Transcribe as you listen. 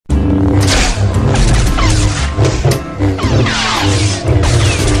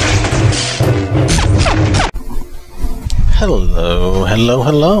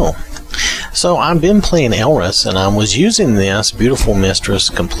Hello. So I've been playing Elris, and I was using this beautiful Mistress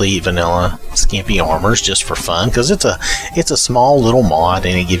complete vanilla Skimpy armors just for fun, because it's a small little mod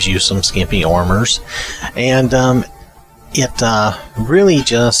and it gives you some Skimpy armors, and it really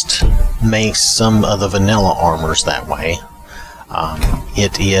just makes some of the vanilla armors that way.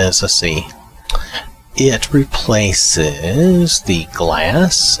 Let's see. It replaces the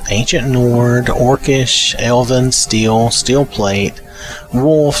glass, ancient Nord, orcish, elven, steel plate,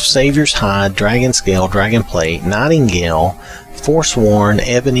 wolf, savior's hide, dragon scale, dragon plate, nightingale, forsworn,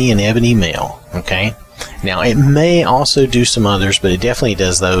 ebony, and ebony mail. Okay, now it may also do some others, but it definitely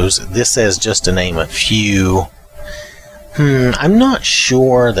does those. This says just to name a few. I'm not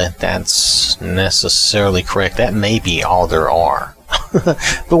sure that that's necessarily correct. That may be all there are.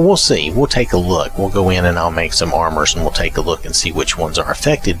 But we'll see. We'll take a look. We'll go in and I'll make some armors and we'll take a look and see which ones are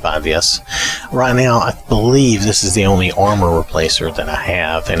affected by this. Right now, I believe this is the only armor replacer that I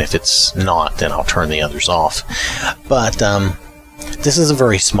have, and if it's not, then I'll turn the others off. But this is a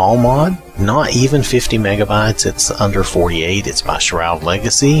very small mod, not even 50 megabytes. It's under 48. It's by Shroud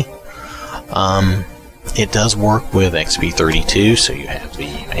Legacy. It does work with XP32, so you have the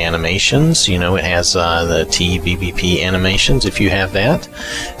animations. You know, it has the TBBP animations if you have that,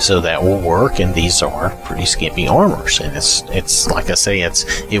 so that will work. And these are pretty skimpy armors, and it's like I say,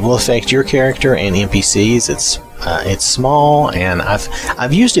 it will affect your character and NPCs. It's small, and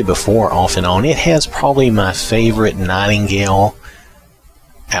I've used it before off and on. It has probably my favorite Nightingale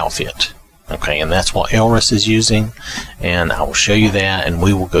outfit. Okay, and that's what Elris is using, and I will show you that, and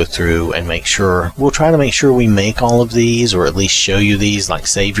we will go through and make sure, we'll try to make sure we make all of these, or at least show you these, like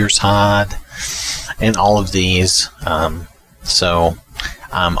Savior's Hide, and all of these. So,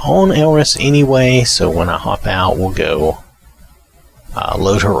 I'm on Elris anyway, so when I hop out, we'll go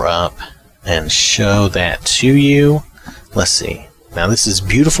load her up and show that to you. Let's see. Now this is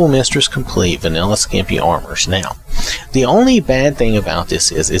beautiful Mistress complete vanilla Skimpy armors. Now, the only bad thing about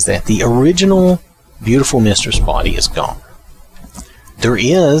this is that the original beautiful Mistress body is gone. There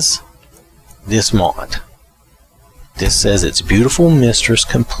is this mod. This says it's beautiful Mistress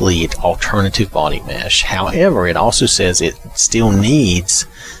complete alternative body mesh. However, it also says it still needs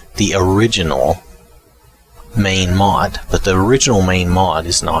the original main mod, but the original main mod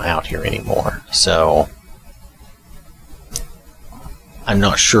is not out here anymore. So I'm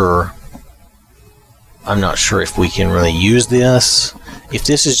not sure if we can really use this. If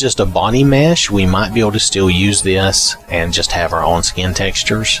this is just a body mesh, we might be able to still use this and just have our own skin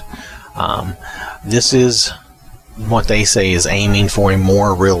textures. This is what they say is aiming for a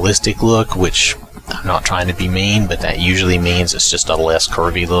more realistic look, which I'm not trying to be mean, but that usually means it's just a less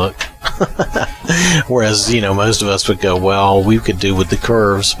curvy look. Whereas, you know, most of us would go, well, we could do with the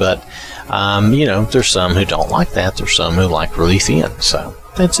curves, but you know, there's some who don't like that. There's some who like really thin. So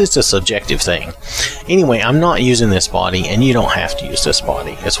it's a subjective thing. Anyway, I'm not using this body, and you don't have to use this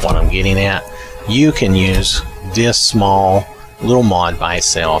body. That's what I'm getting at. You can use this small little mod by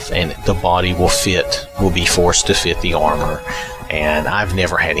itself, and the body will be forced to fit the armor. And I've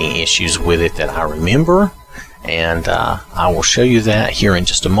never had any issues with it that I remember. And I will show you that here in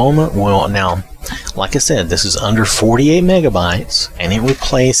just a moment. Well, now, like I said, this is under 48 megabytes, and it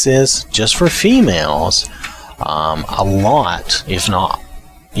replaces, just for females, a lot, if not,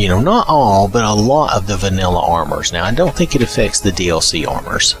 you know, not all, but a lot of the vanilla armors. Now, I don't think it affects the DLC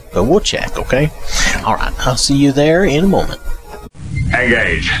armors, but we'll check, okay? Alright, I'll see you there in a moment.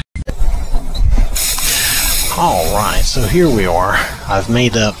 Engage. Alright, so here we are. I've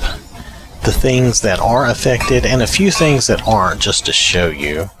made up the things that are affected and a few things that aren't, just to show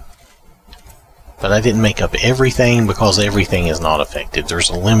you. But I didn't make up everything because everything is not affected. There's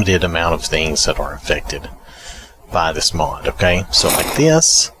a limited amount of things that are affected by this mod, okay? So like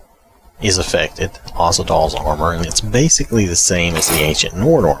this is affected, Ozadal's armor, and it's basically the same as the ancient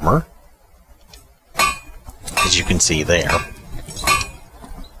Nord armor, as you can see there.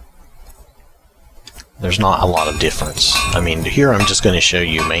 There's not a lot of difference. I mean, here I'm just going to show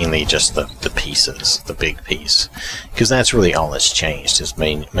you mainly just the pieces, the big piece, because that's really all that's changed, is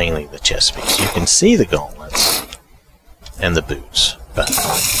mainly the chest piece. You can see the gauntlets and the boots, but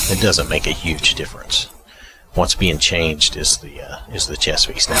it doesn't make a huge difference. What's being changed is the chest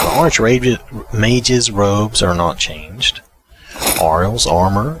piece. Now, the Archmage's robes are not changed. Ariel's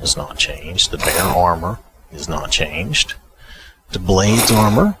armor is not changed. The bear armor is not changed. The blade's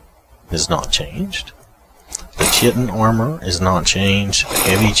armor is not changed. The Chitin armor is not changed. The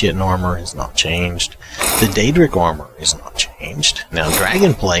heavy Chitin armor is not changed. The Daedric armor is not changed. Now,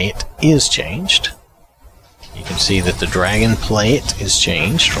 Dragon Plate is changed. You can see that the Dragon Plate is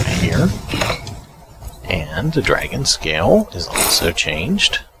changed right here. And the dragon scale is also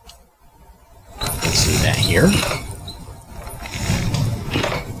changed. You can see that here.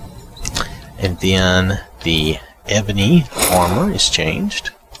 And then the ebony armor is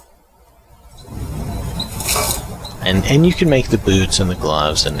changed. And you can make the boots and the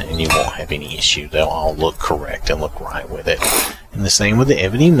gloves and you won't have any issue. They'll all look correct and look right with it. And the same with the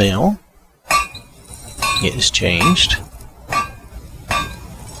ebony mail. It is changed.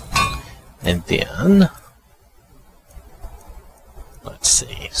 And then, let's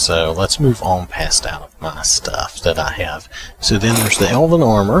see. So let's move on past out of my stuff that I have. So then there's the elven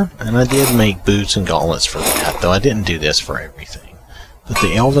armor, and I did make boots and gauntlets for that, though I didn't do this for everything. But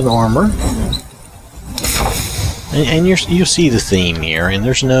the elven armor, and you'll see the theme here, and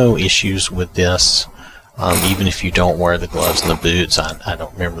there's no issues with this. Even if you don't wear the gloves and the boots, I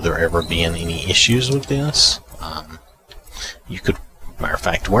don't remember there ever being any issues with this. You could, matter of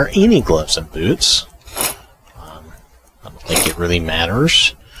fact, wear any gloves and boots. I don't think it really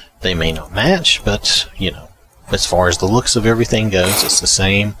matters. They may not match, but, you know, as far as the looks of everything goes, it's the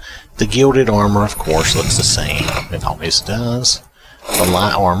same. The gilded armor, of course, looks the same. It always does. The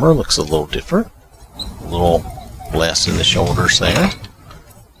light armor looks a little different. A little less in the shoulders there.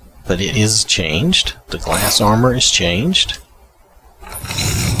 But it is changed. The glass armor is changed.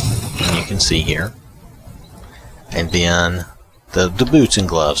 And you can see here. And then the boots and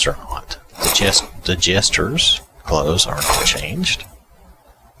gloves are not. The jester's clothes are not changed.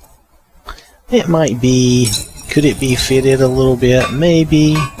 It might be, could it be fitted a little bit?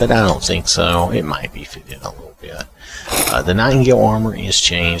 Maybe, but I don't think so. It might be fitted a little bit. The nightingale armor is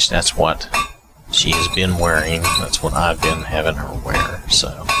changed. That's what she has been wearing. That's what I've been having her wear.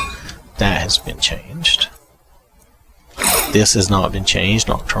 So that has been changed. This has not been changed.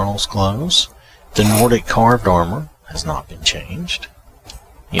 Nocturnal's clothes. The Nordic carved armor has not been changed.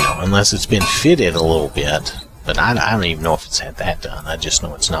 You know, unless it's been fitted a little bit. But I don't even know if it's had that done. I just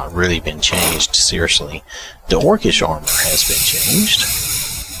know it's not really been changed, seriously. The Orcish armor has been changed.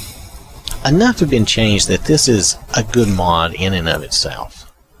 Enough have been changed that this is a good mod in and of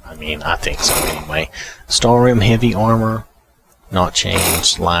itself. I mean, I think so anyway. Skyrim heavy armor, not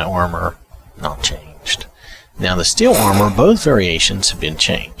changed. Light armor, not changed. Now the steel armor, both variations have been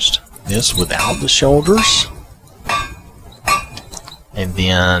changed. This without the shoulders. And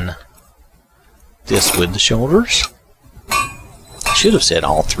then this with the shoulders. I should have said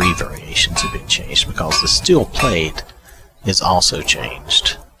all three variations have been changed because the steel plate is also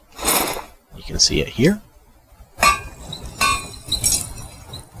changed. You can see it here.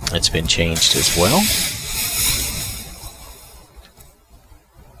 It's been changed as well.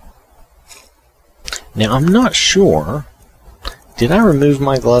 Now I'm not sure, did I remove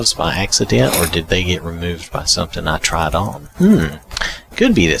my gloves by accident or did they get removed by something I tried on?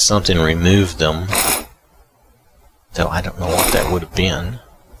 Could be that something removed them, though I don't know what that would have been.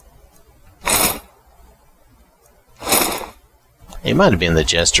 It might have been the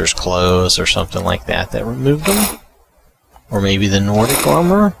jester's clothes or something like that that removed them. Or maybe the Nordic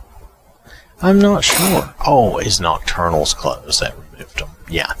armor? I'm not sure. Oh, it's Nocturnal's clothes that removed them.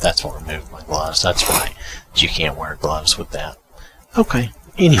 Yeah, that's what removed my gloves. That's right. You can't wear gloves with that. Okay.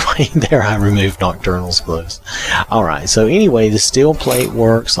 Anyway, there I removed Nocturnal's clothes. Alright, so anyway, the steel plate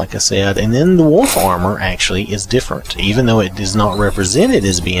works, like I said, and then the wolf armor actually is different. Even though it is not represented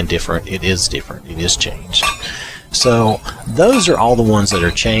as being different, it is different. It is changed. So, those are all the ones that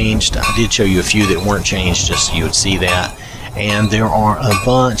are changed. I did show you a few that weren't changed, just so you would see that. And there are a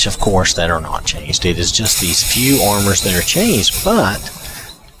bunch, of course, that are not changed. It is just these few armors that are changed, but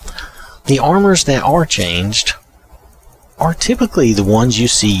the armors that are changed are typically the ones you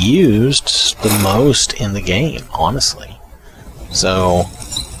see used the most in the game, honestly. So,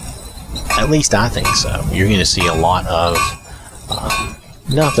 at least I think so. You're going to see a lot of,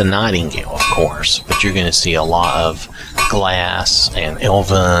 not the Nightingale, of course, but you're going to see a lot of glass and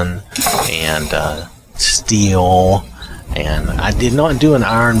elven and steel. And I did not do an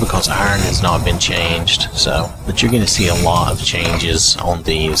iron because iron has not been changed. So, but you're going to see a lot of changes on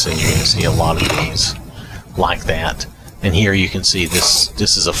these, and you're going to see a lot of these like that. And here you can see this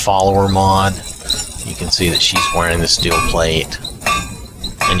is a follower mod. You can see that she's wearing the steel plate.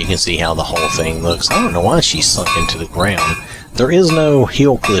 And you can see how the whole thing looks. I don't know why she's sunk into the ground. There is no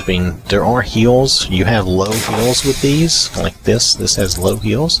heel clipping. There are heels. You have low heels with these, like this. This has low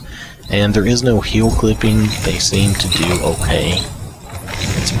heels. And there is no heel clipping. They seem to do okay.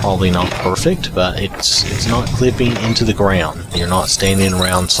 It's probably not perfect, but it's not clipping into the ground. You're not standing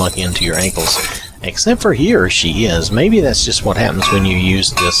around sunk into your ankles. Except for here, she is. Maybe that's just what happens when you use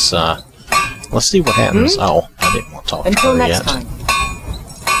this, let's see what happens. Oh, I didn't want to talk to her yet. Until next time.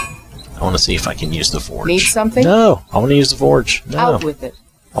 I want to see if I can use the forge. Need something? No, I want to use the forge. No. Out with it.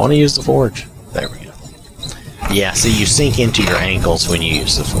 I want to use the forge. There we go. Yeah, see, you sink into your ankles when you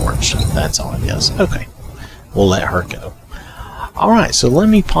use the forge. That's all it is. Okay, we'll let her go. Alright, so let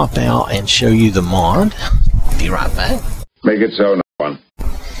me pop out and show you the mod. I'll be right back. Make it so, no one.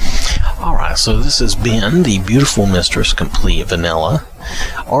 Alright, so this has been the beautiful Mistress Complete Vanilla.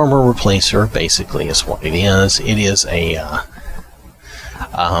 Armor Replacer, basically, is what it is. It is a...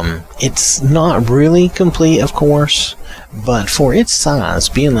 it's not really complete, of course, but for its size,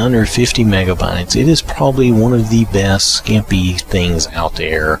 being under 50 megabytes, it is probably one of the best Skimpy things out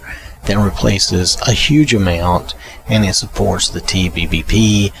there that replaces a huge amount, and it supports the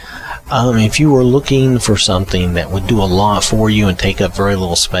TBBP. If you were looking for something that would do a lot for you and take up very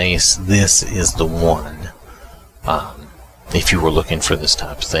little space, this is the one. If you were looking for this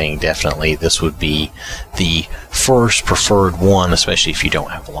type of thing, definitely this would be the first preferred one, especially if you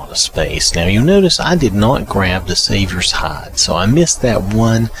don't have a lot of space. Now you'll notice I did not grab the Savior's Hide, so I missed that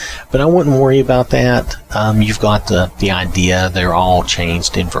one, but I wouldn't worry about that. You've got the idea. They're all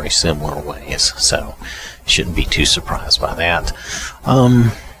changed in very similar ways, so you shouldn't be too surprised by that.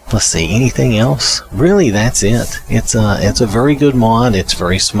 Let's see, anything else? Really, that's it. It's a very good mod. It's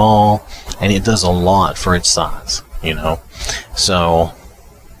very small, and it does a lot for its size, you know. So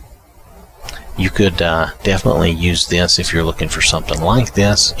you could definitely use this if you're looking for something like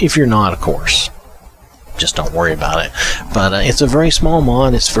this. If you're not, of course, just don't worry about it. But it's a very small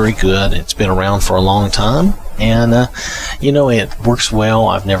mod. It's very good. It's been around for a long time, and you know, it works well.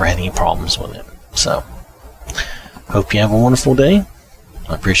 I've never had any problems with it. So hope you have a wonderful day.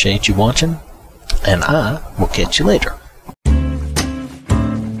 I appreciate you watching, and I will catch you later.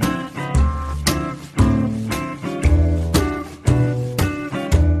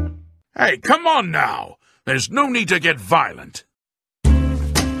 Hey, come on now! There's no need to get violent.